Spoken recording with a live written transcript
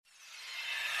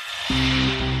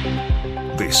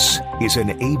This is an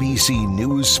ABC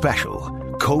News special,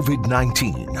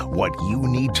 COVID-19, What You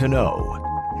Need to Know.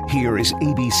 Here is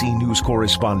ABC News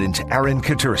correspondent Aaron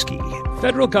Katersky.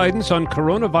 Federal guidance on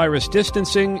coronavirus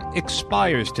distancing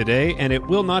expires today, and it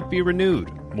will not be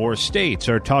renewed. More states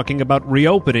are talking about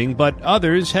reopening, but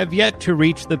others have yet to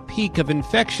reach the peak of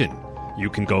infection. You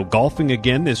can go golfing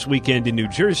again this weekend in New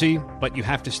Jersey, but you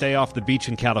have to stay off the beach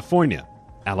in California.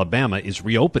 Alabama is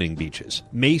reopening beaches.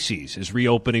 Macy's is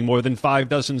reopening more than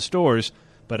 6 stores,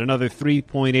 but another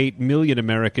 3.8 million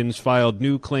Americans filed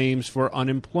new claims for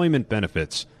unemployment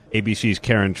benefits. ABC's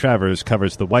Karen Travers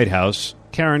covers the White House.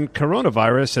 Karen,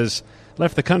 coronavirus has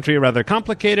left the country a rather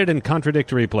complicated and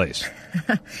contradictory place.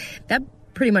 That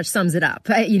pretty much sums it up.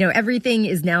 Everything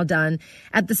is now done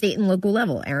at the state and local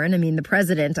level, Aaron. I mean, the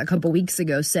president a couple weeks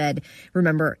ago said,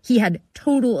 remember, he had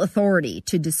total authority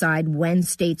to decide when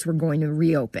states were going to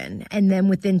reopen. And then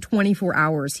within 24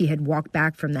 hours, he had walked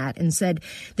back from that and said,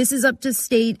 this is up to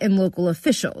state and local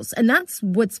officials. And that's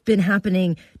what's been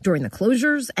happening during the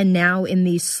closures and now in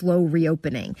the slow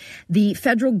reopening. The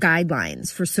federal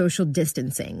guidelines for social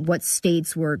distancing, what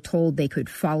states were told they could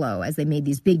follow as they made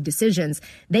these big decisions,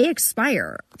 they expire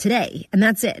today. And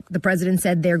that's it. The president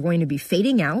said they're going to be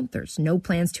fading out. There's no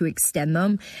plans to extend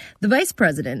them. The vice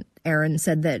president, Aaron,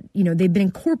 said that, they've been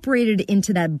incorporated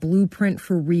into that blueprint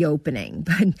for reopening.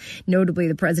 But notably,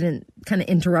 the president kind of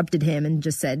interrupted him and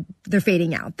just said they're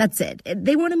fading out. That's it.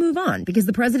 They want to move on because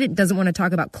the president doesn't want to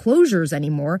talk about closures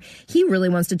anymore. He really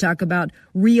wants to talk about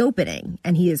reopening.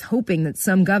 And he is hoping that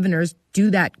some governors do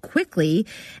that quickly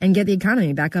and get the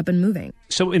economy back up and moving.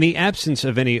 So in the absence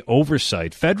of any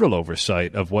oversight, federal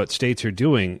oversight of what states are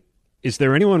doing, is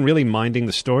there anyone really minding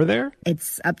the store there?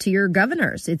 It's up to your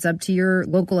governors. It's up to your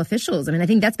local officials. I mean, I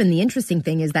think that's been the interesting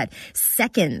thing is that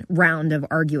second round of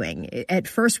arguing. At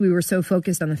first, we were so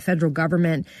focused on the federal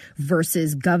government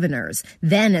versus governors.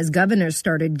 Then as governors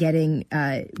started getting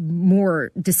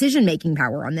more decision-making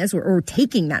power on this or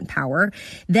taking that power,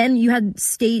 then you had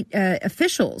state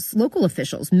officials, local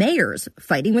officials, mayors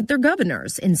fighting with their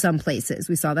governors in some places.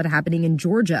 We saw that happening in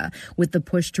Georgia with the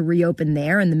push to reopen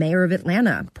there and the mayor of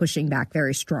Atlanta pushing back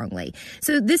very strongly.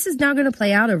 So this is now going to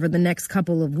play out over the next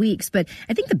couple of weeks. But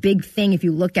I think the big thing, if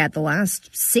you look at the last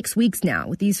 6 weeks now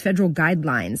with these federal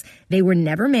guidelines, they were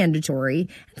never mandatory.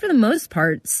 And for the most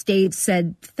part, states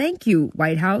said, thank you,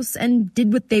 White House, and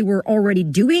did what they were already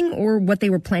doing or what they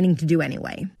were planning to do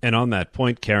anyway. And on that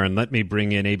point, Karen, let me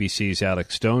bring in ABC's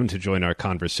Alex Stone to join our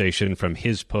conversation from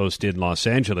his post in Los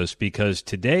Angeles, because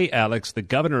today, Alex, the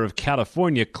governor of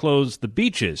California closed the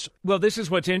beaches. Well, this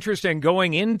is what's interesting.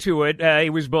 Going into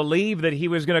it was believed that he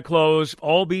was going to close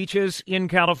all beaches in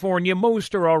California.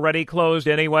 Most are already closed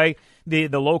anyway. The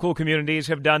local communities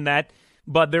have done that.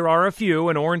 But there are a few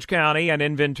in Orange County and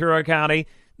in Ventura County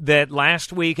that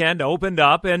last weekend opened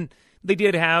up, and they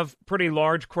did have pretty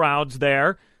large crowds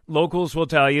there. Locals will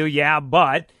tell you, yeah,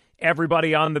 but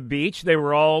everybody on the beach, they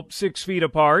were all 6 feet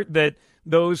apart, that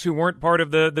those who weren't part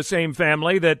of the same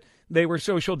family, that they were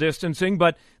social distancing,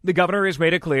 but the governor has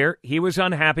made it clear he was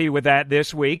unhappy with that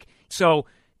this week. So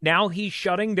now he's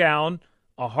shutting down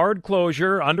a hard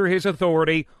closure under his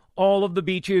authority, all of the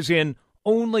beaches in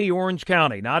only Orange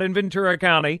County, not in Ventura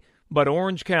County, but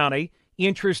Orange County.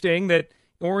 Interesting that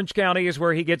Orange County is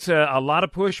where he gets a lot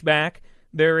of pushback.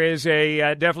 There is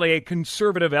definitely a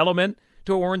conservative element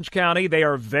to Orange County. They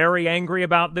are very angry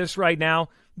about this right now.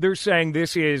 They're saying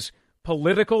this is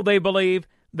political, they believe.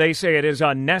 They say it is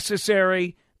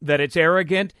unnecessary, that it's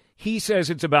arrogant. He says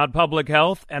it's about public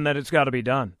health and that it's got to be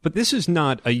done. But this is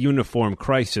not a uniform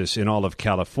crisis in all of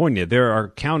California. There are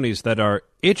counties that are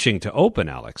itching to open,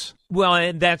 Alex. Well,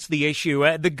 and that's the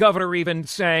issue. The governor even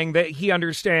saying that he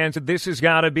understands that this has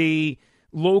got to be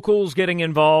locals getting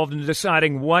involved in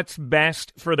deciding what's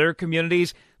best for their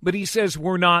communities. But he says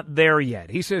we're not there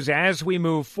yet. He says as we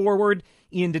move forward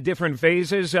into different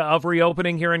phases of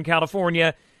reopening here in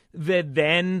California, that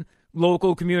then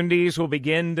local communities will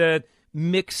begin to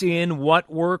mix in what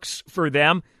works for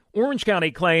them. Orange County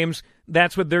claims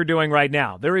that's what they're doing right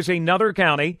now. There is another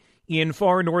county in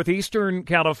far northeastern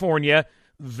California,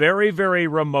 very, very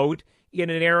remote, in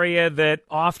an area that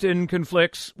often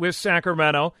conflicts with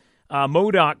Sacramento,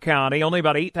 Modoc County. Only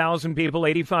about 8,000 people,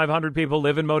 8,500 people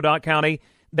live in Modoc County.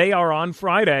 They are on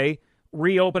Friday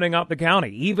reopening up the county,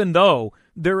 even though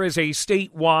there is a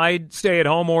statewide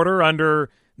stay-at-home order under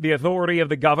the authority of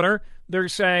the governor. They're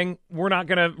saying we're not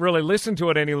going to really listen to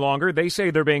it any longer. They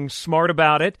say they're being smart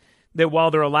about it, that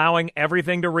while they're allowing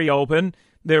everything to reopen,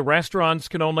 the restaurants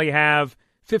can only have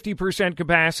 50%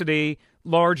 capacity.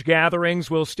 Large gatherings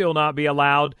will still not be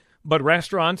allowed. But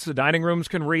restaurants, the dining rooms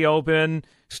can reopen,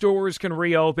 stores can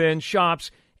reopen,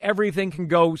 shops, everything can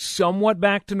go somewhat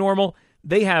back to normal.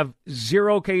 They have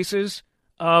 0 cases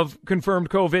of confirmed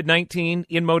COVID-19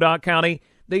 in Modoc County.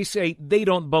 They say they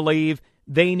don't believe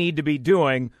they need to be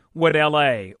doing what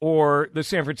L.A. or the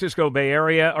San Francisco Bay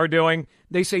Area are doing.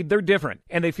 They say they're different,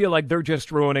 and they feel like they're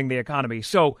just ruining the economy.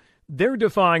 So they're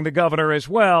defying the governor as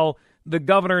well. The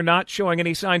governor not showing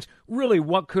any signs. Really,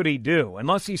 what could he do?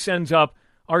 Unless he sends up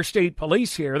our state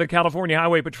police here, the California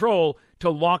Highway Patrol, to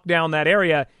lock down that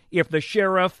area. If the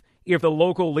sheriff, if the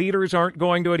local leaders aren't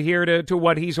going to adhere to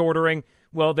what he's ordering,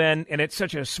 well then, and it's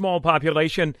such a small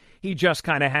population, he just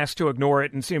kind of has to ignore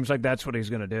it, and seems like that's what he's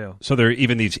going to do. So there are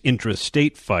even these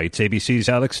intrastate fights. ABC's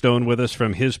Alex Stone with us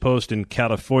from his post in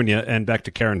California, and back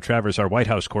to Karen Travers, our White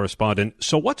House correspondent.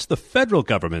 So what's the federal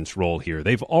government's role here?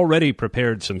 They've already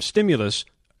prepared some stimulus.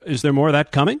 Is there more of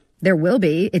that coming? There will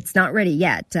be. It's not ready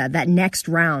yet. That next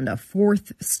round, a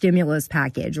 4th stimulus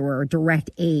package or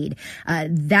direct aid,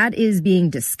 that is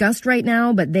being discussed right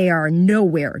now, but they are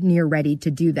nowhere near ready to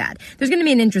do that. There's going to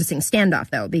be an interesting standoff,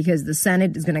 though, because the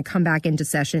Senate is going to come back into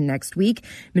session next week.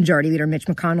 Majority Leader Mitch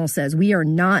McConnell says we are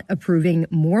not approving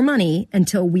more money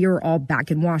until we are all back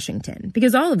in Washington,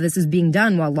 because all of this is being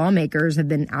done while lawmakers have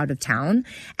been out of town,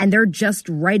 and they're just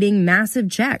writing massive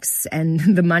checks,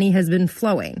 and the money has been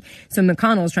flowing. So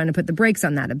McConnell is trying to put the brakes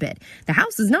on that a bit. The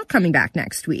House is not coming back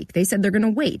next week. They said they're going to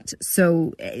wait.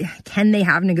 So can they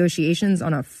have negotiations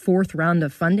on a 4th round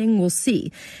of funding? We'll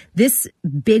see. This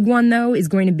big one, though, is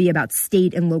going to be about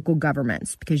state and local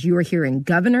governments, because you are hearing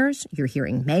governors, you're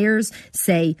hearing mayors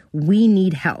say, we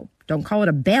need help. Don't call it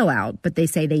a bailout, but they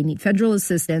say they need federal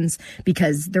assistance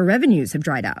because their revenues have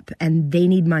dried up and they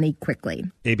need money quickly.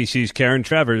 ABC's Karen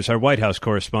Travers, our White House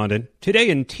correspondent. Today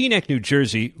in Teaneck, New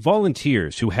Jersey,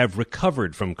 volunteers who have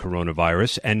recovered from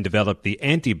coronavirus and developed the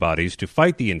antibodies to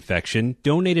fight the infection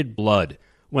donated blood.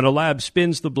 When a lab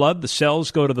spins the blood, the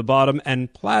cells go to the bottom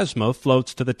and plasma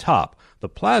floats to the top. The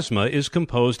plasma is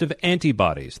composed of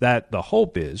antibodies that, the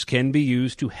hope is, can be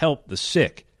used to help the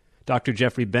sick. Dr.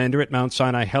 Jeffrey Bender at Mount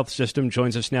Sinai Health System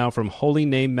joins us now from Holy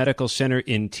Name Medical Center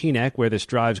in Teaneck, where this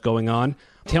drive's going on.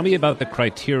 Tell me about the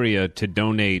criteria to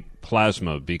donate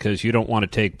plasma, because you don't want to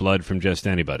take blood from just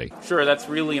anybody. Sure, that's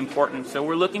really important. So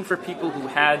we're looking for people who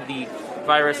had the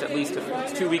virus at least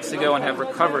 2 weeks ago and have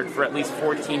recovered for at least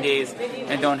 14 days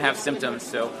and don't have symptoms.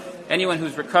 So anyone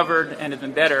who's recovered and has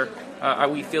been better,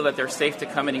 we feel that they're safe to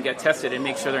come in and get tested and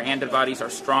make sure their antibodies are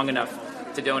strong enough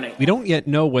to donate. We don't yet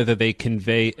know whether they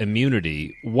convey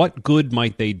immunity. What good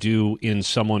might they do in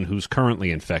someone who's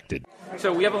currently infected?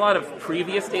 So we have a lot of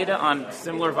previous data on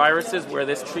similar viruses where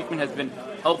this treatment has been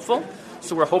helpful.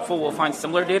 So we're hopeful we'll find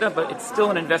similar data, but it's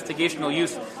still an investigational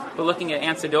use. But looking at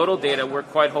anecdotal data, we're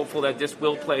quite hopeful that this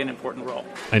will play an important role.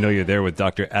 I know you're there with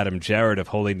Dr. Adam Jarrett of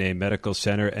Holy Name Medical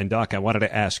Center. And Doc, I wanted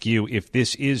to ask you, if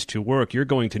this is to work, you're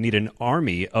going to need an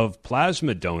army of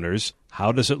plasma donors.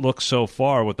 How does it look so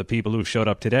far with the people who showed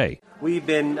up today? We've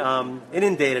been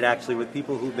inundated, actually, with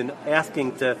people who've been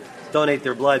asking to donate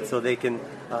their blood so they can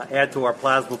add to our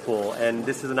plasma pool. And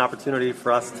this is an opportunity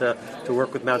for us to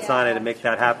work with Mount Sinai to make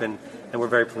that happen. And we're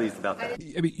very pleased about that.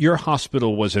 I mean, your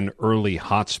hospital was an early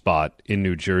hotspot in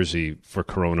New Jersey for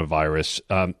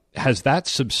coronavirus. Has that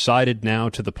subsided now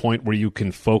to the point where you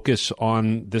can focus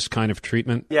on this kind of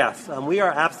treatment? Yes, we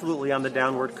are absolutely on the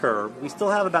downward curve. We still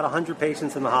have about 100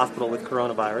 patients in the hospital with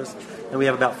coronavirus, and we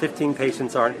have about 15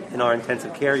 patients in our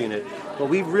intensive care unit. But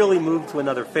we've really moved to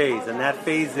another phase, and that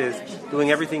phase is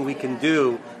doing everything we can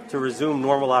do to resume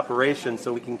normal operations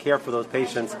so we can care for those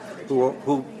patients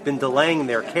who've been delaying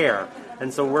their care.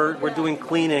 And so we're doing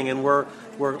cleaning, and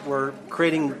we're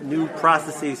creating new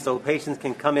processes so patients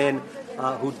can come in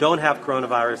who don't have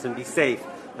coronavirus and be safe.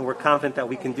 And we're confident that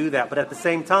we can do that. But at the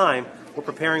same time, we're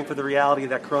preparing for the reality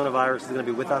that coronavirus is going to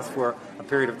be with us for a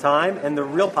period of time and the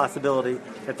real possibility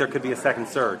that there could be a second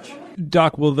surge.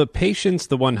 Doc, will the patients,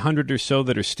 the 100 or so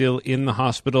that are still in the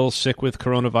hospital sick with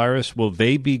coronavirus, will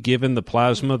they be given the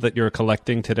plasma that you're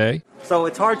collecting today? So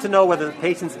it's hard to know whether the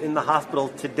patients in the hospital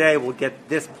today will get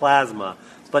this plasma.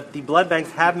 But the blood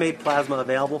banks have made plasma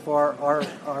available for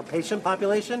our patient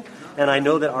population, and I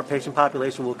know that our patient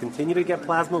population will continue to get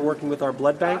plasma working with our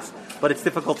blood banks, but it's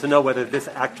difficult to know whether this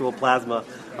actual plasma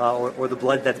or the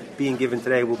blood that's being given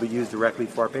today will be used directly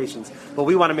for our patients. But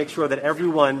we want to make sure that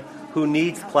everyone who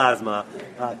needs plasma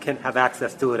can have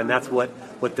access to it, and that's what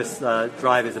this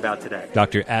drive is about today.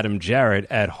 Dr. Adam Jarrett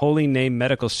at Holy Name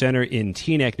Medical Center in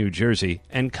Teaneck, New Jersey.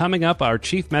 And coming up, our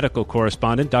chief medical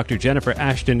correspondent, Dr. Jennifer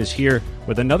Ashton, is here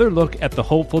with another look at the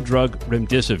hopeful drug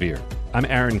remdesivir. I'm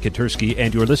Aaron Katersky,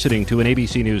 and you're listening to an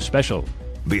ABC News special.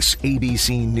 This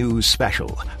ABC News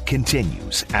special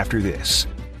continues after this.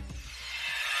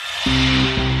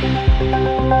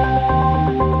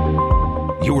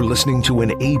 You're listening to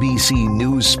an ABC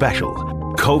News special,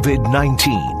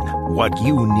 COVID-19, What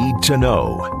You Need to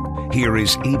Know. Here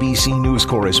is ABC News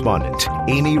correspondent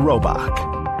Amy Robach.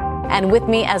 And with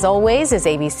me, as always, is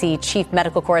ABC Chief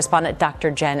Medical Correspondent Dr.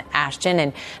 Jen Ashton.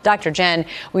 And Dr. Jen,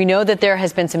 we know that there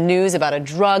has been some news about a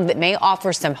drug that may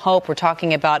offer some hope. We're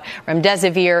talking about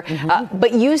remdesivir.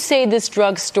 But you say this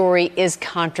drug story is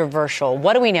controversial.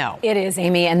 What do we know? It is,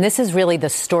 Amy. And this is really the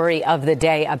story of the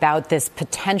day about this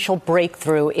potential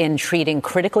breakthrough in treating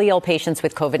critically ill patients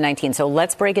with COVID-19. So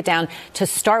let's break it down to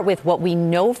start with what we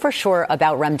know for sure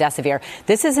about remdesivir.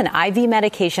 This is an IV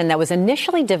medication that was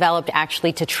initially developed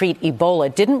actually to treat Ebola.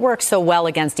 It didn't work so well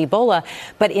against Ebola,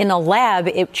 but in a lab,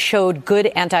 it showed good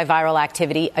antiviral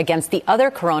activity against the other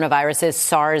coronaviruses,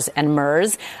 SARS and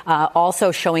MERS,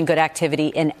 also showing good activity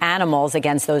in animals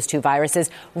against those two viruses.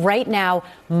 Right now,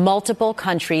 multiple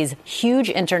countries,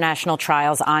 huge international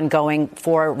trials ongoing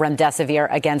for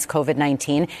remdesivir against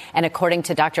COVID-19. And according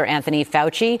to Dr. Anthony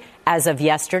Fauci, as of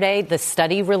yesterday, the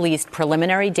study released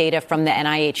preliminary data from the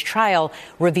NIH trial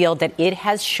revealed that it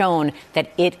has shown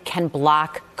that it can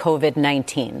block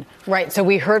COVID-19. Right. So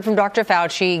we heard from Dr.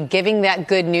 Fauci giving that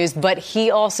good news, but he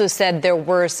also said there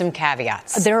were some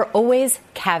caveats. There are always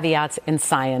caveats in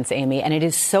science, Amy, and it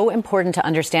is so important to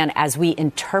understand as we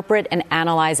interpret and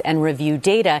analyze and review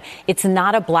data, it's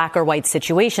not a black or white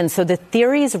situation. So the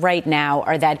theories right now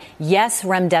are that, yes,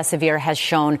 remdesivir has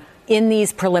shown in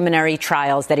these preliminary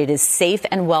trials that it is safe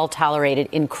and well tolerated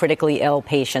in critically ill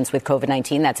patients with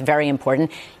COVID-19. That's very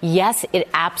important. Yes, it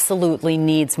absolutely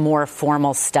needs more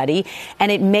formal study,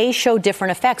 and it may show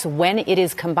different effects when it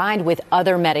is combined with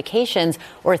other medications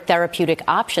or therapeutic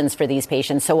options for these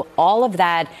patients. So all of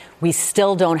that we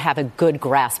still don't have a good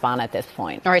grasp on at this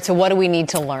point. All right, so what do we need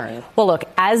to learn? Well, look,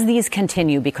 as these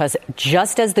continue, because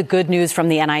just as the good news from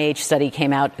the NIH study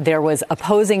came out, there was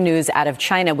opposing news out of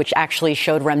China, which actually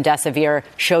showed remdesivir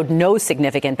showed no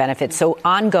significant benefit. So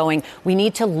ongoing, we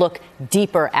need to look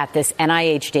deeper at this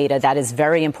NIH data. That is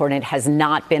very important. It has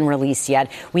not been released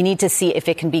yet. We need to see if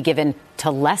it can be given to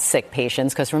less sick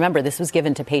patients, because remember, this was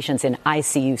given to patients in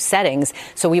ICU settings.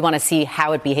 So we want to see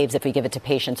how it behaves if we give it to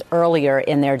patients earlier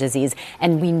in their disease.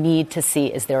 And we need to see,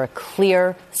 is there a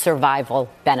clear survival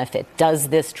benefit? Does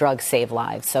this drug save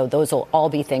lives? So those will all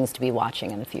be things to be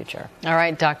watching in the future. All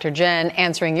right, Dr. Jen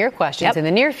answering your questions in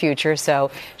the near future,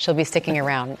 so she'll be sticking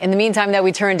around. In the meantime, though,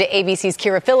 we turn to ABC's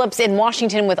Kira Phillips in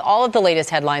Washington with all of the latest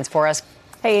headlines for us.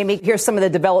 Hey, Amy, here's some of the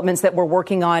developments that we're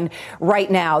working on right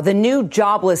now. The new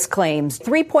jobless claims,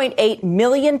 3.8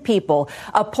 million people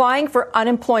applying for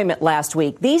unemployment last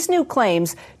week. These new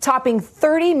claims topping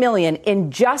 30 million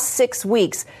in just 6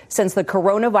 weeks since the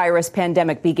coronavirus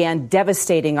pandemic began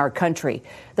devastating our country.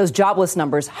 Those jobless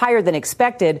numbers higher than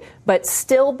expected, but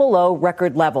still below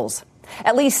record levels.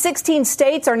 At least 16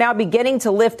 states are now beginning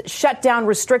to lift shutdown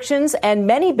restrictions, and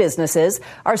many businesses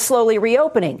are slowly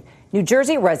reopening. New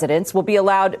Jersey residents will be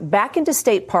allowed back into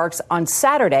state parks on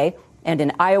Saturday. And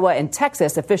in Iowa and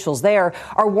Texas, officials there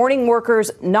are warning workers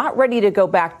not ready to go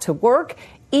back to work,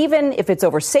 even if it's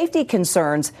over safety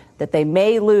concerns that they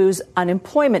may lose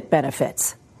unemployment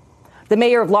benefits. The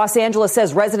mayor of Los Angeles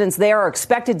says residents there are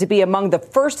expected to be among the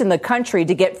first in the country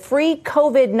to get free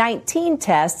COVID-19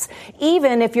 tests,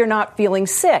 even if you're not feeling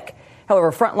sick.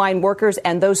 However, frontline workers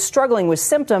and those struggling with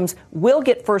symptoms will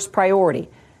get first priority.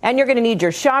 And you're going to need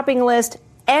your shopping list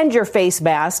and your face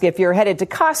mask if you're headed to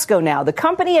Costco now. The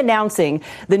company announcing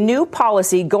the new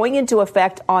policy going into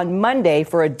effect on Monday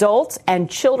for adults and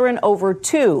children over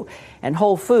 2. And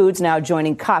Whole Foods now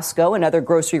joining Costco and other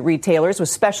grocery retailers with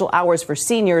special hours for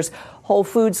seniors. Whole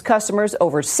Foods customers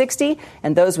over 60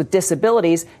 and those with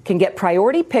disabilities can get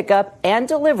priority pickup and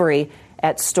delivery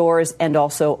at stores and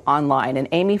also online. And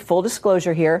Amy, full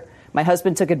disclosure here, my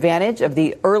husband took advantage of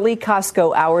the early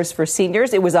Costco hours for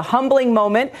seniors. It was a humbling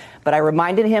moment, but I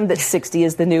reminded him that 60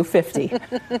 is the new 50.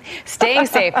 Staying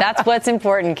safe, that's what's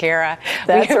important, Kira.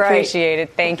 That's we right. appreciate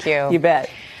it. Thank you. You bet.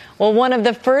 Well, one of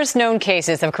the first known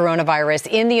cases of coronavirus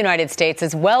in the United States,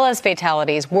 as well as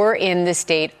fatalities, were in the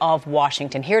state of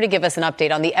Washington. Here to give us an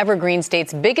update on the Evergreen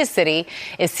State's biggest city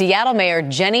is Seattle Mayor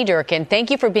Jenny Durkan.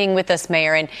 Thank you for being with us,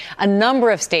 Mayor. And a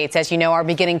number of states, as you know, are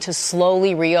beginning to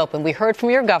slowly reopen. We heard from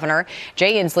your governor,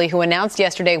 Jay Inslee, who announced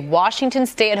yesterday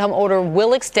Washington's stay-at-home order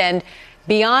will extend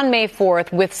beyond May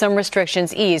 4th with some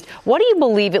restrictions eased. What do you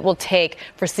believe it will take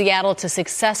for Seattle to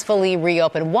successfully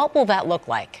reopen? What will that look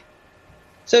like?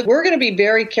 So we're going to be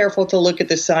very careful to look at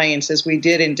the science as we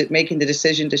did in making the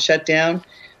decision to shut down.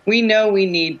 We know we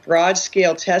need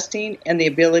broad-scale testing and the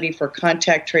ability for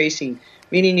contact tracing,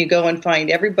 meaning you go and find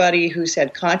everybody who's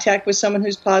had contact with someone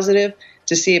who's positive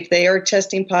to see if they are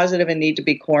testing positive and need to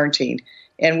be quarantined.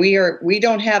 And we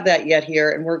don't have that yet here,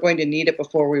 and we're going to need it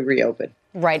before we reopen.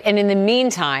 Right. And in the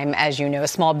meantime, as you know,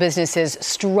 small businesses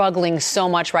struggling so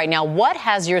much right now. What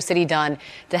has your city done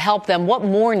to help them? What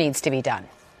more needs to be done?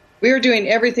 We are doing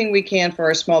everything we can for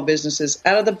our small businesses.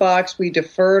 Out of the box, we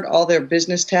deferred all their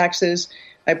business taxes.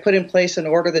 I put in place an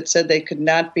order that said they could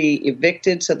not be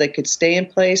evicted so they could stay in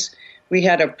place. We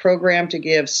had a program to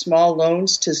give small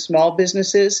loans to small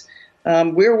businesses.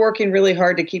 We're working really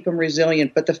hard to keep them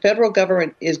resilient, but the federal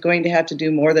government is going to have to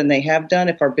do more than they have done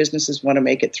if our businesses want to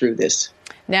make it through this.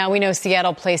 Now, we know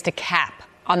Seattle placed a cap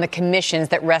on the commissions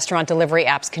that restaurant delivery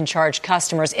apps can charge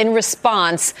customers in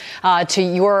response to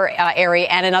your area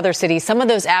and in other cities. Some of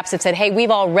those apps have said, hey,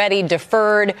 we've already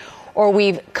deferred or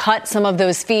we've cut some of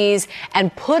those fees,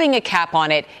 and putting a cap on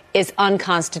it is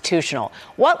unconstitutional.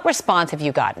 What response have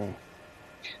you gotten?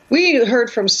 We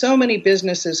heard from so many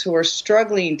businesses who are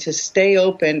struggling to stay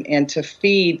open and to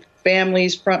feed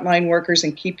families, frontline workers,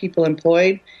 and keep people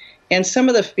employed. And some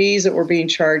of the fees that were being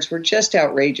charged were just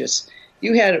outrageous.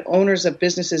 You had owners of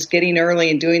businesses getting early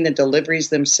and doing the deliveries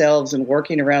themselves and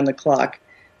working around the clock.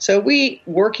 So we,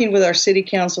 working with our city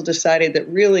council, decided that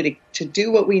really to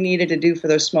do what we needed to do for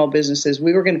those small businesses,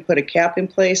 we were going to put a cap in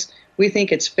place. We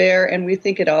think it's fair, and we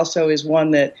think it also is one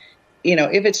that,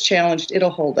 if it's challenged, it'll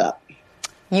hold up.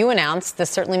 You announced, this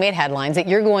certainly made headlines, that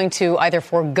you're going to either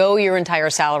forego your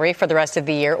entire salary for the rest of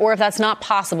the year, or if that's not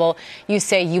possible, you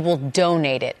say you will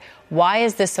donate it. Why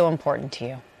is this so important to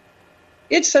you?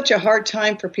 It's such a hard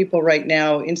time for people right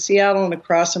now. In Seattle and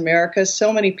across America,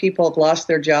 so many people have lost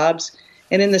their jobs.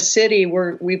 And in the city,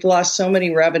 we've lost so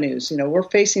many revenues. We're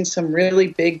facing some really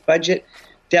big budget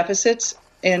deficits.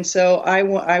 And so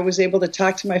I was able to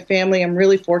talk to my family. I'm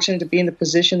really fortunate to be in the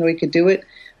position that we could do it.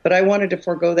 But I wanted to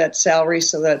forego that salary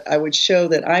so that I would show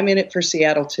that I'm in it for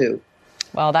Seattle, too.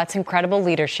 Well, that's incredible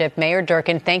leadership. Mayor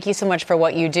Durkan, thank you so much for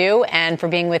what you do and for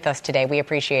being with us today. We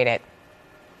appreciate it.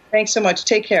 Thanks so much.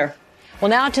 Take care. Well,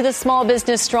 now to the small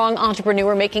business strong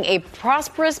entrepreneur making a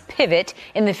prosperous pivot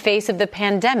in the face of the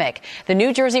pandemic. The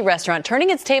New Jersey restaurant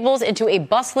turning its tables into a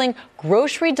bustling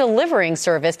grocery delivering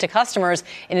service to customers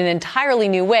in an entirely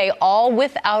new way, all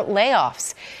without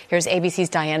layoffs. Here's ABC's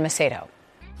Diane Macedo.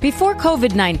 Before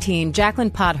COVID-19, Jacqueline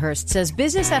Pothurst says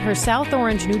business at her South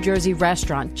Orange, New Jersey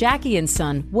restaurant, Jackie &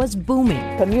 Son, was booming.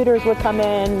 Commuters would come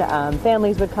in,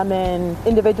 families would come in,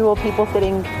 individual people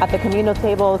sitting at the communal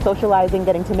table, socializing,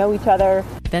 getting to know each other.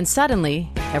 Then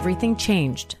suddenly, everything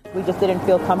changed. We just didn't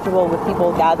feel comfortable with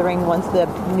people gathering once the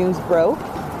news broke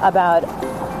about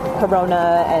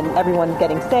Corona and everyone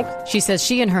getting sick. She says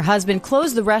she and her husband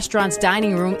closed the restaurant's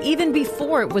dining room even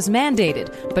before it was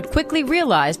mandated, but quickly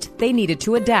realized they needed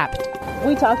to adapt.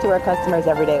 We talk to our customers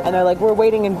every day, and they're like, we're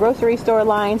waiting in grocery store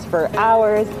lines for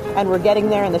hours, and we're getting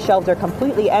there, and the shelves are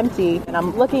completely empty. And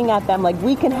I'm looking at them like,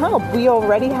 we can help. We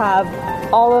already have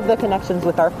all of the connections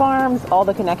with our farms, all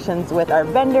the connections with our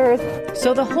vendors.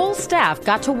 So the whole staff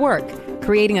got to work,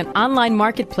 creating an online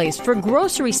marketplace for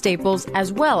grocery staples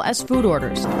as well as food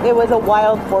orders. It was a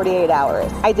wild 48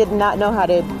 hours. I did not know how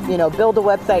to, build a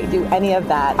website, do any of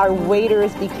that. Our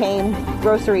waiters became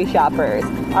grocery shoppers.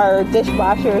 Our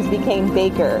dishwashers became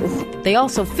bakers. They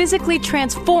also physically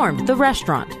transformed the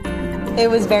restaurant. It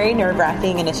was very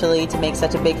nerve-wracking initially to make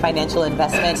such a big financial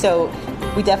investment. So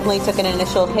we definitely took an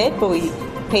initial hit, but we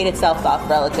paid itself off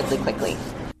relatively quickly.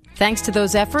 Thanks to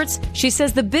those efforts, she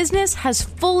says the business has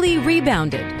fully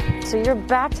rebounded. So you're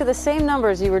back to the same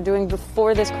numbers you were doing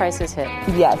before this crisis hit?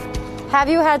 Yes. Have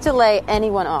you had to lay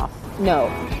anyone off? No,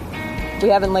 we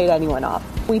haven't laid anyone off.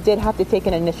 We did have to take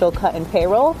an initial cut in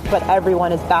payroll, but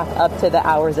everyone is back up to the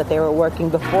hours that they were working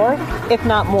before, if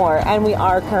not more, and we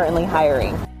are currently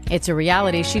hiring. It's a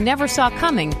reality she never saw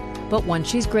coming, but one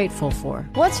she's grateful for.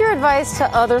 What's your advice to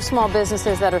other small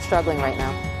businesses that are struggling right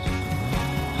now?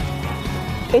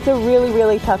 It's a really,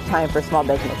 really tough time for small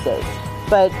businesses,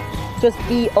 but just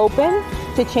be open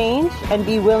to change and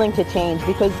be willing to change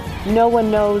because no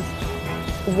one knows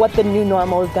what the new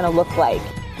normal is going to look like.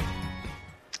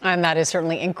 And that is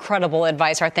certainly incredible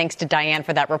advice. Our thanks to Diane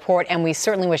for that report. And we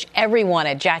certainly wish everyone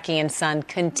at Jackie & Son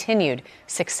continued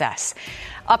success.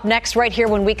 Up next, right here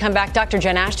when we come back, Dr.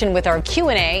 Jen Ashton with our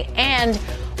Q&A. And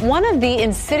one of the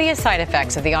insidious side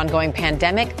effects of the ongoing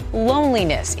pandemic,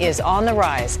 loneliness, is on the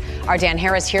rise. Our Dan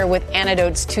Harris here with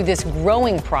antidotes to this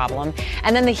growing problem.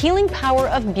 And then the healing power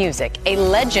of music. A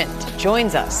legend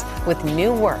joins us with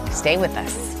new work. Stay with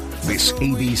us. This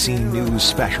ABC News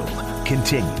special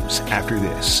continues after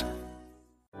this.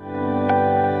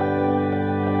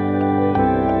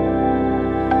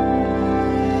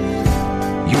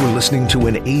 listening to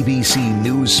an ABC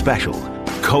News special,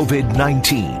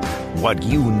 COVID-19, What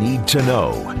You Need to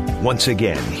Know. Once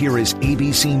again, here is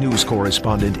ABC News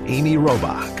correspondent Amy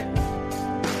Robach.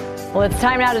 Well, it's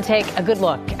time now to take a good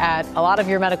look at a lot of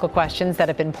your medical questions that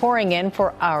have been pouring in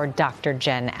for our Dr.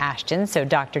 Jen Ashton. So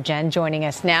Dr. Jen joining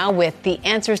us now with the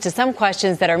answers to some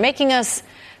questions that are making us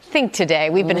think today.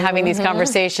 We've been having these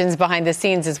conversations behind the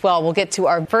scenes as well. We'll get to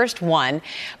our first one.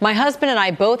 My husband and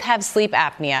I both have sleep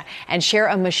apnea and share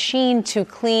a machine to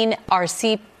clean our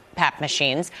CPAP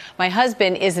machines. My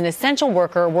husband is an essential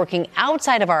worker working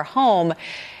outside of our home.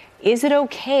 Is it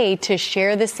okay to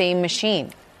share the same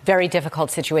machine? Very difficult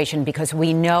situation because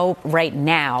we know right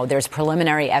now there's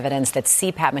preliminary evidence that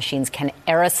CPAP machines can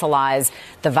aerosolize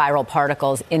the viral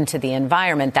particles into the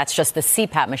environment. That's just the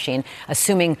CPAP machine.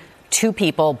 Assuming two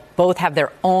people both have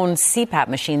their own CPAP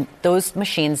machine, those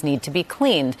machines need to be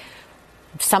cleaned.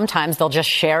 Sometimes they'll just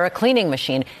share a cleaning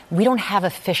machine. We don't have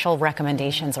official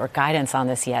recommendations or guidance on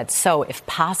this yet. So if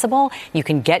possible, you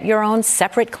can get your own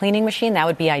separate cleaning machine. That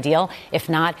would be ideal. If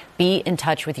not, be in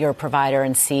touch with your provider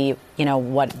and see,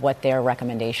 what their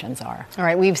recommendations are. All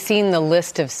right. We've seen the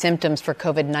list of symptoms for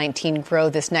COVID-19 grow.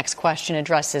 This next question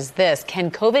addresses this.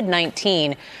 Can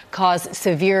COVID-19 cause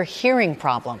severe hearing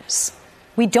problems?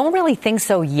 We don't really think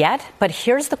so yet, but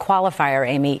here's the qualifier,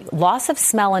 Amy. Loss of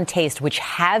smell and taste, which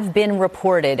have been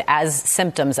reported as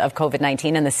symptoms of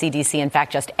COVID-19, and the CDC, in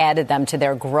fact, just added them to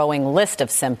their growing list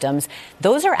of symptoms,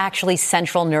 those are actually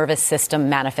central nervous system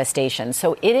manifestations.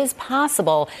 So it is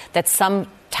possible that some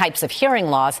types of hearing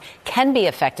loss can be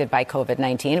affected by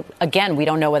COVID-19. Again, we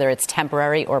don't know whether it's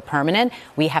temporary or permanent.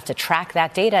 We have to track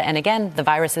that data. And again, the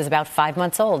virus is about 5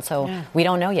 months old, so we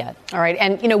don't know yet. All right.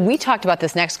 And, we talked about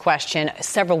this next question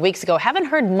several weeks ago. Haven't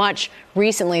heard much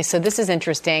recently, so this is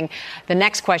interesting. The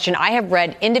next question, I have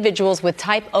read individuals with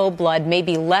type O blood may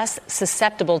be less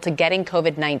susceptible to getting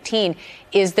COVID-19.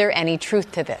 Is there any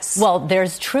truth to this? Well,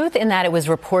 there's truth in that it was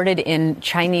reported in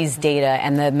Chinese data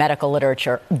and the medical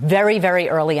literature very, very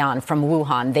early on from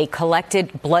Wuhan. They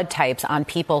collected blood types on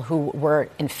people who were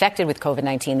infected with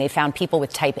COVID-19. They found people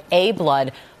with type A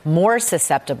blood more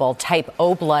susceptible, type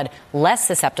O blood less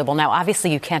susceptible. Now,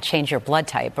 obviously, you can't change your blood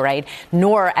type, right?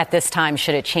 Nor at this time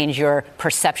should it change your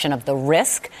perception of the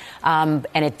risk. And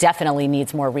it definitely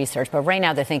needs more research. But right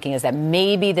now, the thinking is that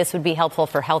maybe this would be helpful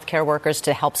for healthcare workers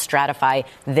to help stratify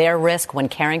their risk when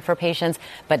caring for patients,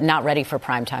 but not ready for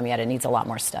prime time yet. It needs a lot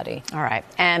more study. All right.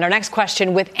 And our next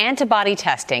question, with antibody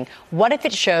testing, what if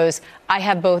it shows I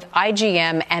have both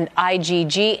IgM and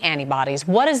IgG antibodies?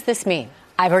 What does this mean?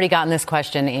 I've already gotten this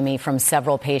question, Amy, from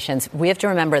several patients. We have to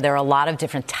remember there are a lot of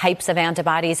different types of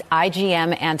antibodies.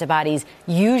 IgM antibodies,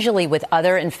 usually with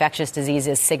other infectious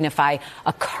diseases, signify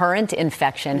a current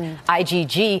infection.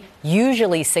 IgG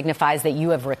usually signifies that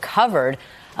you have recovered.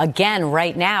 Again,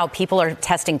 right now, people are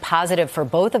testing positive for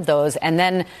both of those, and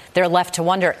then they're left to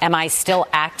wonder, am I still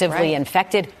actively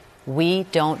infected? We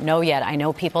don't know yet. I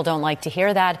know people don't like to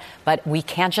hear that, but we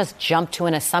can't just jump to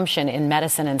an assumption in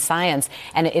medicine and science,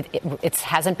 and it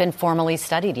hasn't been formally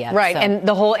studied yet. Right, so. And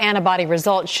the whole antibody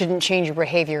result shouldn't change your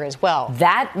behavior as well.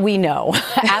 That we know.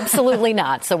 Absolutely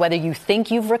not. So whether you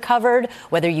think you've recovered,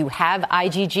 whether you have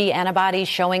IgG antibodies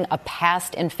showing a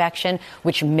past infection,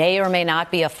 which may or may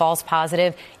not be a false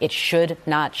positive, it should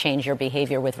not change your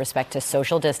behavior with respect to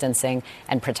social distancing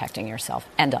and protecting yourself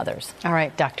and others. All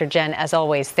right, Dr. Jen, as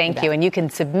always, thank you. And you can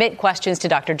submit questions to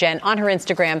Dr. Jen on her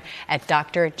Instagram at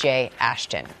Dr. J.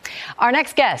 Ashton. Our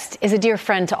next guest is a dear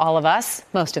friend to all of us,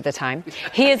 most of the time.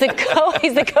 He's the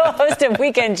co-host of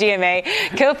Weekend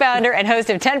GMA, co-founder and host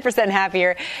of 10%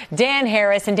 Happier, Dan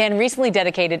Harris. And Dan recently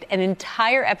dedicated an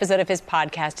entire episode of his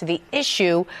podcast to the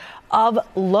issue of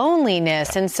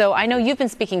loneliness. And so I know you've been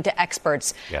speaking to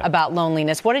experts about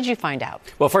loneliness. What did you find out?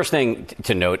 Well, first thing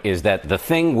to note is that the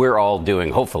thing we're all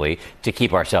doing, hopefully, to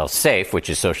keep ourselves safe, which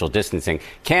is social distancing,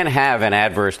 can have an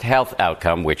adverse health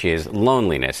outcome, which is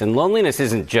loneliness. And loneliness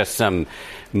isn't just some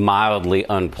mildly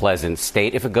unpleasant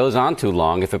state. If it goes on too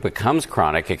long, if it becomes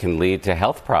chronic, it can lead to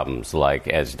health problems, like,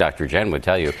 as Dr. Jen would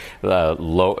tell you,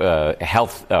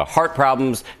 heart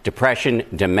problems, depression,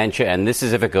 dementia, and this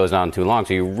is if it goes on too long.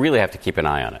 So you really have to keep an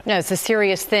eye on it. No, it's a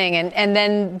serious thing. And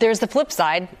then there's the flip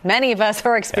side. Many of us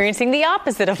are experiencing the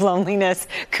opposite of loneliness,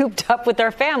 cooped up with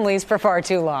our families for far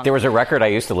too long. There was a record I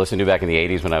used to listen to back in the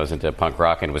 80s when I was into punk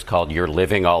rock, and it was called You're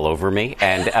Living All Over Me.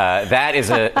 And that is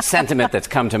a sentiment that's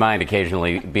come to mind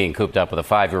occasionally, being cooped up with a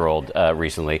 5-year-old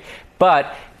recently.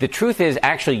 But The truth is,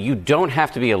 actually, you don't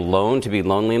have to be alone to be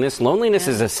loneliness. Loneliness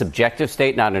is a subjective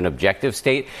state, not an objective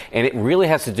state, and it really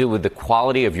has to do with the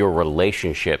quality of your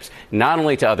relationships, not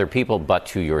only to other people, but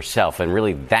to yourself. And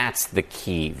really, that's the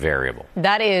key variable.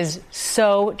 That is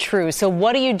so true. So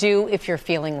what do you do if you're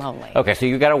feeling lonely? Okay, so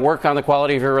you got to work on the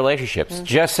quality of your relationships.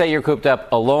 Just say you're cooped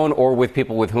up alone or with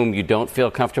people with whom you don't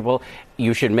feel comfortable.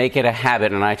 You should make it a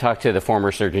habit. And I talked to the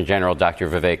former Surgeon General, Dr.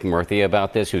 Vivek Murthy,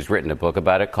 about this, who's written a book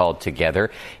about it called Together.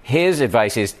 His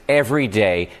advice is every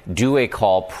day do a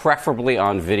call, preferably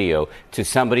on video, to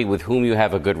somebody with whom you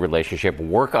have a good relationship.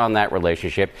 Work on that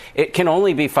relationship. It can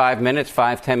only be 5 minutes,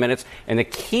 10 minutes. And the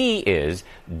key is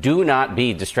do not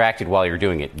be distracted while you're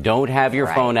doing it. Don't have your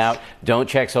phone out. Don't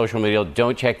check social media.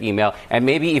 Don't check email. And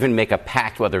maybe even make a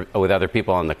pact with other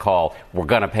people on the call. We're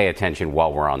going to pay attention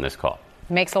while we're on this call.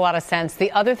 Makes a lot of sense. The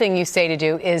other thing you say to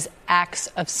do is acts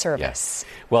of service. Yes.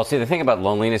 Well, see, the thing about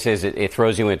loneliness is it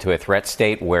throws you into a threat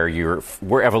state where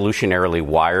we're evolutionarily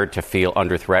wired to feel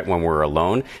under threat when we're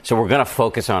alone. So we're going to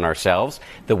focus on ourselves.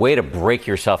 The way to break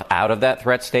yourself out of that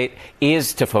threat state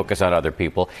is to focus on other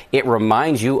people. It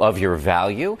reminds you of your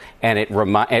value, and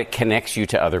it connects you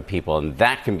to other people, and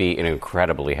that can be an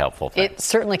incredibly helpful thing. It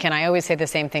certainly can. I always say the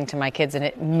same thing to my kids, and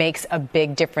it makes a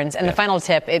big difference. And the final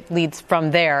tip, it leads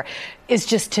from there, is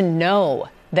just to know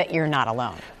that you're not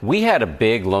alone. We had a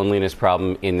big loneliness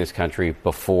problem in this country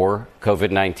before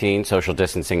COVID-19. Social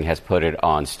distancing has put it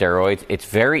on steroids. It's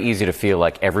very easy to feel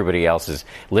like everybody else is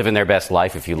living their best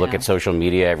life. If you look at social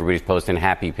media, everybody's posting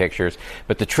happy pictures.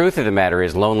 But the truth of the matter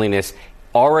is loneliness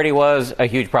already was a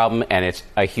huge problem, and it's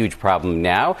a huge problem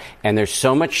now. And there's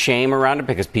so much shame around it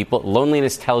because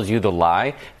loneliness tells you the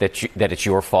lie that it's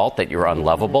your fault, that you're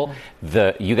unlovable.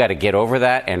 You got to get over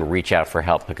that and reach out for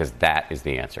help because that is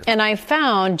the answer. And I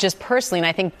found just personally, and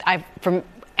I think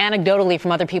anecdotally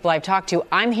from other people I've talked to,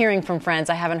 I'm hearing from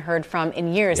friends I haven't heard from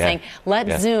in years saying,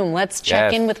 let's Zoom, let's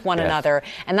check in with one another.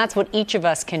 And that's what each of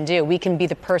us can do. We can be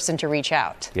the person to reach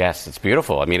out. Yes, it's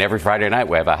beautiful. I mean, every Friday night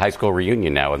we have a high school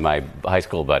reunion now with my high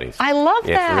school buddies. I love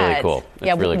that. It's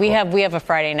really cool. We have a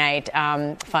Friday night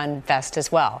fun fest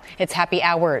as well. It's happy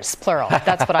hours, plural.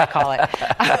 That's what I call it.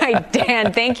 All right,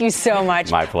 Dan, thank you so much.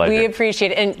 My pleasure. We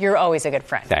appreciate it. And you're always a good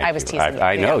friend. I was teasing you.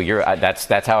 I know.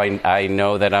 That's how I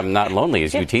know that I'm not lonely,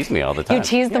 is you tease me all the time. You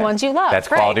tease the ones you love. That's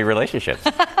quality relationships.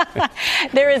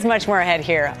 There is much more ahead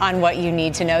here on What You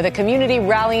Need to Know. The community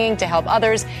rallying to help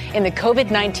others in the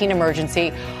COVID-19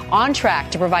 emergency, on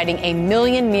track to providing 1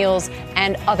 million meals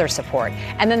and other support.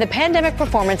 And then the pandemic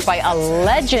performance by a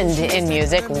legend in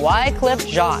music, Wyclef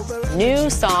Jean. New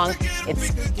song,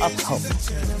 it's of hope.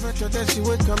 She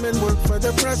would come and work for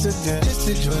the president. Just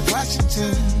to George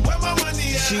Washington. Where my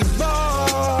money at? She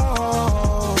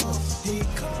bought.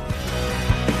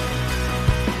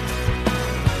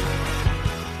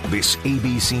 This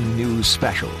ABC News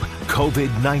special,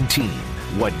 COVID-19,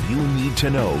 What You Need to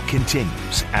Know,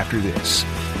 continues after this.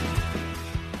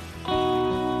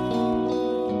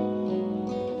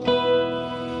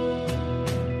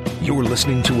 You're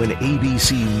listening to an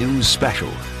ABC News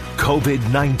special,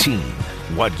 COVID-19,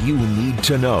 What You Need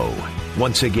to Know.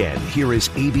 Once again, here is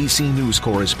ABC News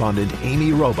correspondent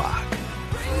Amy Robach.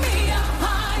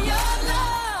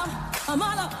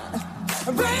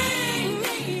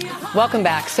 Welcome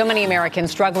back. So many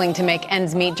Americans struggling to make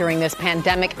ends meet during this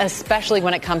pandemic, especially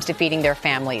when it comes to feeding their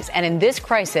families. And in this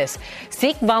crisis,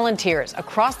 Sikh volunteers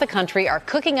across the country are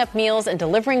cooking up meals and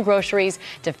delivering groceries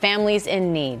to families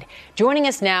in need. Joining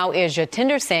us now is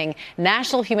Jatinder Singh,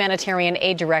 National Humanitarian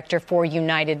Aid Director for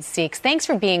United Sikhs. Thanks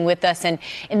for being with us. And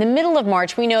in the middle of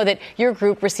March, we know that your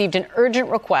group received an urgent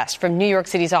request from New York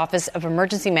City's Office of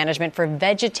Emergency Management for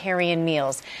vegetarian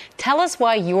meals. Tell us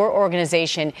why your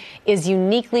organization is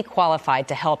uniquely qualified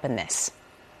to help in this.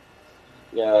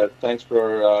 Yeah, thanks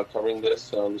for covering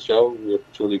this on the show. We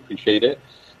truly appreciate it.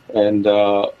 And,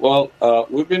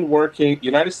 we've been working.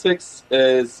 United Sikhs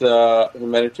is a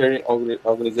humanitarian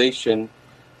organization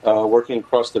working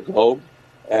across the globe.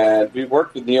 And we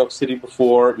worked with New York City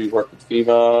before. We worked with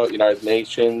FEMA, United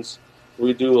Nations.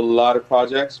 We do a lot of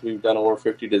projects. We've done over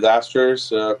 50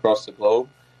 disasters across the globe.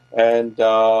 And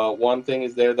one thing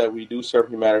is there that we do serve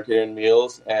humanitarian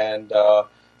meals. And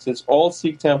since all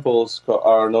Sikh temples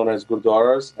are known as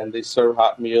gurdwaras and they serve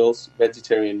hot meals,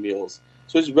 vegetarian meals.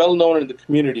 So it's well known in the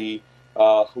community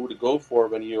who to go for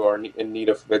when you are in need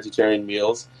of vegetarian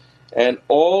meals. And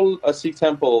all Sikh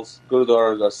temples,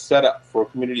 gurdwaras, are set up for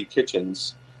community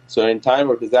kitchens. So in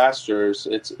time of disasters,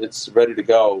 it's ready to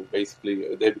go.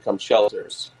 Basically, they become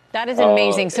shelters. That is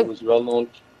amazing. So it was well known.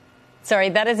 Sorry,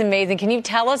 that is amazing. Can you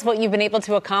tell us what you've been able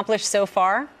to accomplish so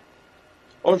far?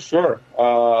 Oh, sure.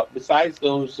 Besides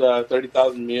those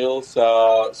 30,000 meals,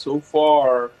 so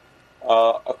far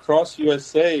across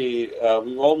USA,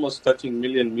 we're almost touching 1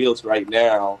 million meals right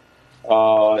now.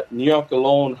 New York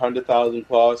alone, 100,000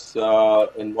 plus.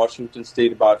 In Washington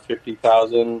State, about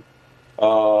 50,000.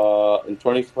 And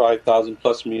 25,000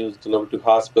 plus meals delivered to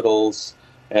hospitals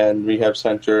and rehab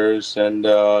centers. And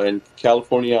in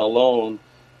California alone,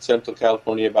 Central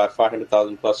California, about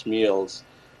 500,000 plus meals.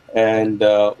 And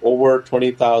over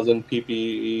 20,000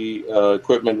 PPE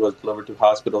equipment was delivered to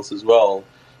hospitals as well.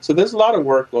 So there's a lot of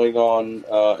work going on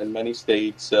in many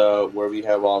states where we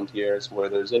have volunteers, where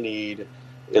there's a need.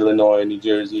 Illinois, New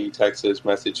Jersey, Texas,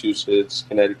 Massachusetts,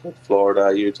 Connecticut,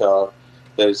 Florida, Utah.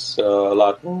 There's a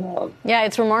lot going on. Yeah,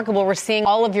 it's remarkable. We're seeing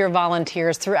all of your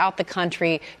volunteers throughout the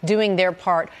country doing their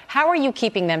part. How are you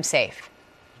keeping them safe?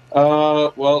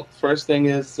 Well, first thing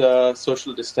is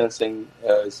social distancing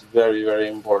is very, very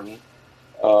important.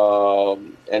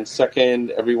 And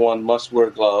second, everyone must wear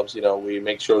gloves. We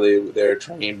make sure they're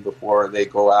trained before they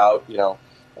go out,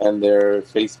 and their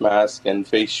face mask and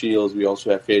face shields. We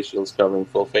also have face shields covering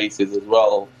full faces as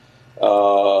well.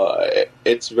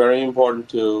 It's very important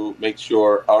to make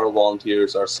sure our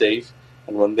volunteers are safe.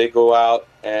 And when they go out,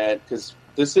 and because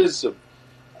this is,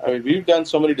 we've done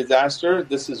so many disasters.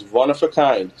 This is one of a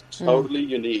kind, totally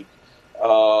unique,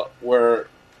 where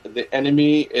the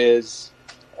enemy is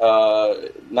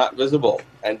not visible.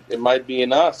 And it might be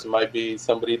in us. It might be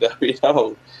somebody that we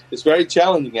know. It's very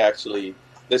challenging, actually,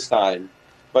 this time.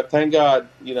 But thank God,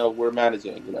 we're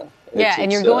managing,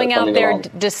 And you're going out there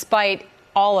despite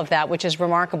all of that, which is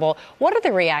remarkable. What are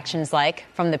the reactions like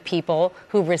from the people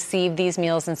who receive these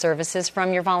meals and services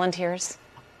from your volunteers?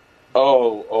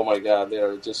 Oh my God, they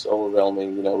are just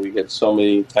overwhelming. We get so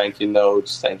many thank you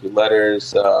notes, thank you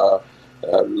letters,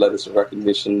 letters of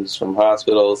recognitions from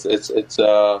hospitals. It's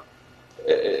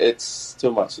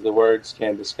too much. The words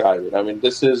can't describe it.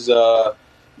 This is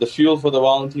the fuel for the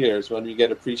volunteers when we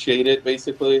get appreciated,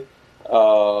 basically.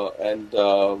 There's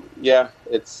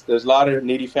a lot of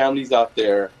needy families out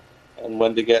there, and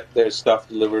when they get their stuff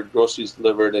delivered, groceries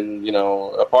delivered in,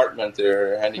 apartments,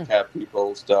 there are handicapped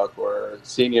people stuck or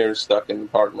seniors stuck in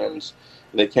apartments.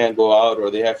 They can't go out, or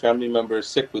they have family members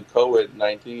sick with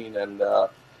COVID-19, and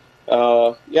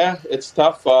it's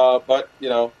tough, but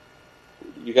you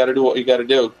got to do what you got to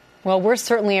do. Well, we're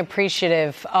certainly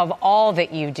appreciative of all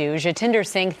that you do. Jatinder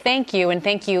Singh, thank you, and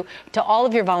thank you to all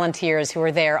of your volunteers who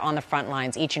are there on the front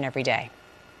lines each and every day.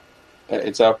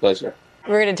 It's our pleasure.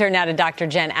 We're going to turn now to Dr.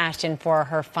 Jen Ashton for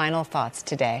her final thoughts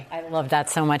today. I love that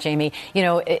so much, Amy.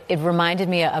 It reminded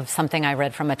me of something I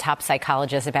read from a top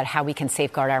psychologist about how we can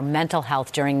safeguard our mental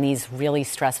health during these really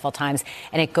stressful times.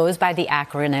 And it goes by the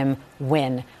acronym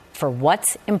WIN. For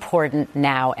what's important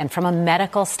now. And from a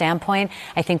medical standpoint,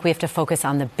 I think we have to focus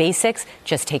on the basics,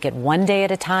 just take it one day at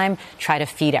a time, try to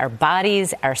feed our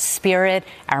bodies, our spirit,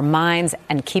 our minds,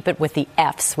 and keep it with the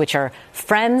F's, which are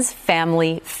friends,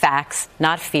 family, facts,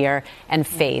 not fear, and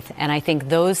faith. And I think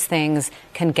those things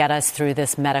can get us through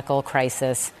this medical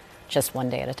crisis just one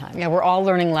day at a time. Yeah, we're all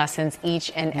learning lessons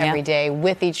each and every day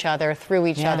with each other, through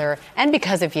each other, and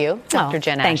because of you, Dr.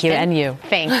 Jen Ashton. Thank you, and you.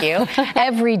 Thank you.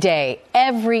 Every day,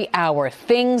 every hour,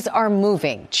 things are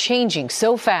moving, changing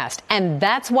so fast, and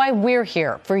that's why we're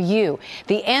here for you.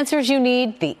 The answers you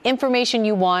need, the information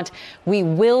you want, we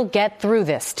will get through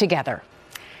this together.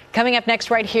 Coming up next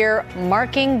right here,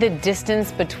 marking the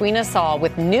distance between us all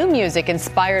with new music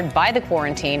inspired by the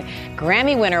quarantine.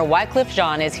 Grammy winner Wyclef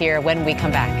Jean is here when we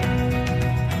come back.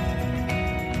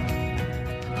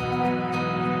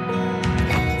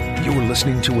 You're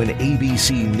listening to an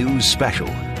ABC News special,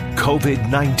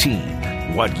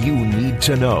 COVID-19, What You Need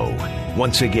to Know.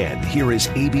 Once again, here is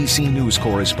ABC News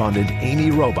correspondent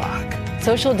Amy Robach.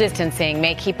 Social distancing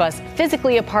may keep us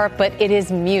physically apart, but it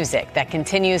is music that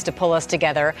continues to pull us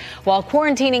together. While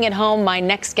quarantining at home, my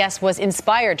next guest was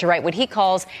inspired to write what he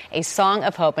calls a song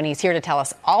of hope, and he's here to tell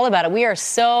us all about it. We are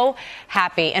so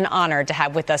happy and honored to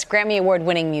have with us Grammy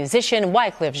Award-winning musician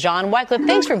Wyclef Jean. Wyclef,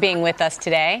 thanks for being with us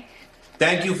today.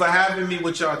 Thank you for having me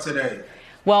with y'all today.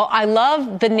 Well, I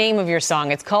love the name of your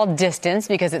song. It's called Distance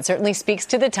because it certainly speaks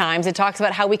to the times. It talks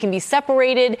about how we can be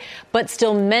separated but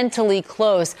still mentally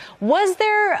close. Was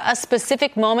there a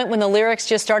specific moment when the lyrics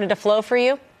just started to flow for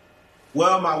you?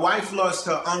 Well, my wife lost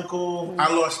her uncle.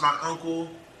 I lost my uncle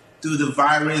through the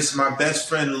virus. My best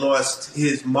friend lost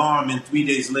his mom, and 3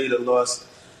 days later lost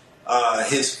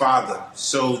his father.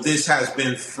 So this has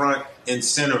been front and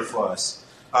center for us.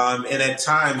 And at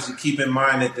times, to keep in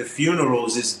mind that the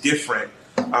funerals is different.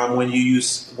 When you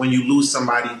lose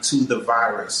somebody to the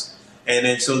virus.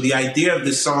 And so the idea of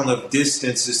the song of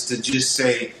distance is to just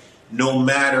say, no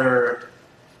matter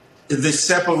the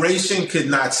separation could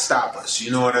not stop us.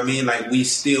 You know what I mean? Like, we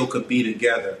still could be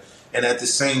together. And at the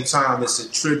same time, it's a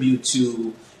tribute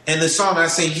to, and the song I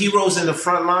say, heroes in the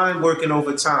front line working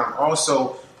overtime.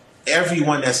 Also,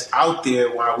 everyone that's out there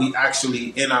while we actually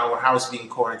in our house being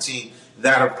quarantined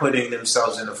that are putting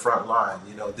themselves in the front line.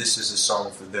 You know, this is a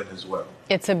song for them as well.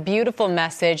 It's a beautiful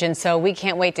message, and so we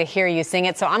can't wait to hear you sing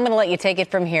it. So I'm going to let you take it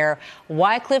from here.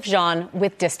 Wyclef Jean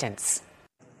with Distance.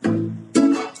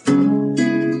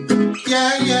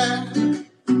 Yeah, yeah.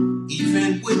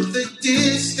 Even with the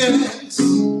distance,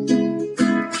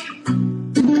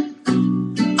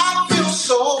 I feel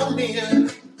so near.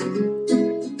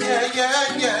 Yeah,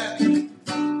 yeah, yeah.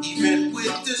 Even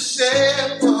with the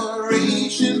separation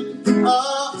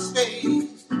of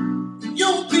space,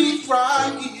 you'll be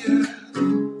right here.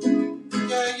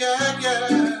 Yeah, yeah,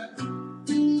 yeah.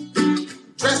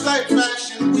 Dressed like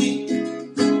Fashion Week,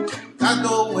 got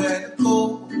nowhere to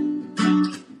go.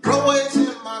 Always in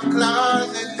my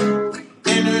closet,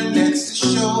 internet's the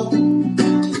show.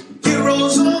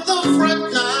 Heroes on the front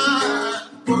line,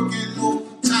 working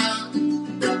overtime.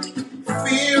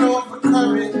 Fear over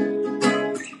courage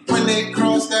when they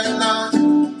cross that line.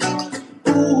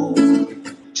 Ooh,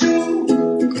 to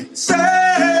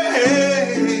say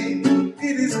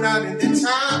it is not in the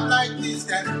time like this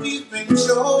that we've been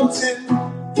chosen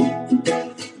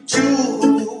to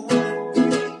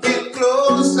get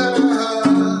closer.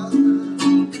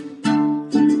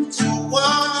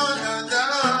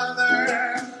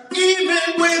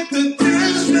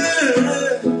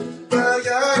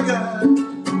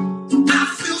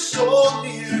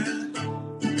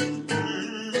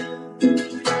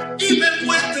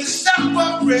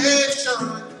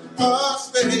 Of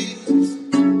space,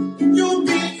 you'll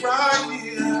be right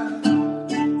here.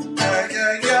 Yeah,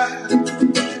 yeah, yeah.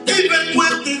 Even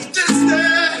with the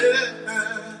distance.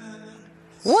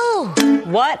 Woo!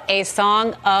 What a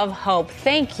song of hope.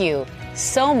 Thank you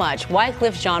so much,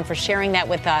 Wyclef Jean, for sharing that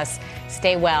with us.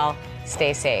 Stay well,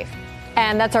 stay safe.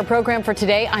 And that's our program for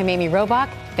today. I'm Amy Robach.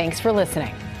 Thanks for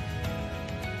listening.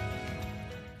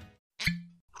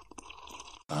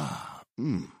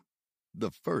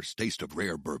 The first taste of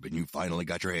rare bourbon you finally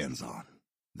got your hands on.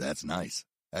 That's nice.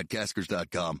 At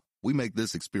Caskers.com, we make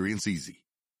this experience easy.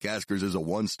 Caskers is a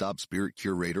one-stop spirit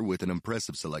curator with an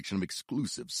impressive selection of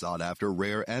exclusive, sought-after,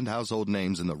 rare, and household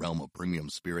names in the realm of premium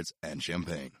spirits and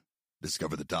champagne.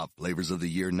 Discover the top flavors of the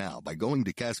year now by going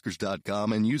to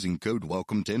Caskers.com and using code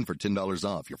WELCOME10 for $10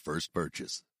 off your first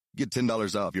purchase. Get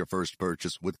 $10 off your first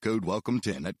purchase with code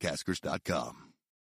WELCOME10 at Caskers.com.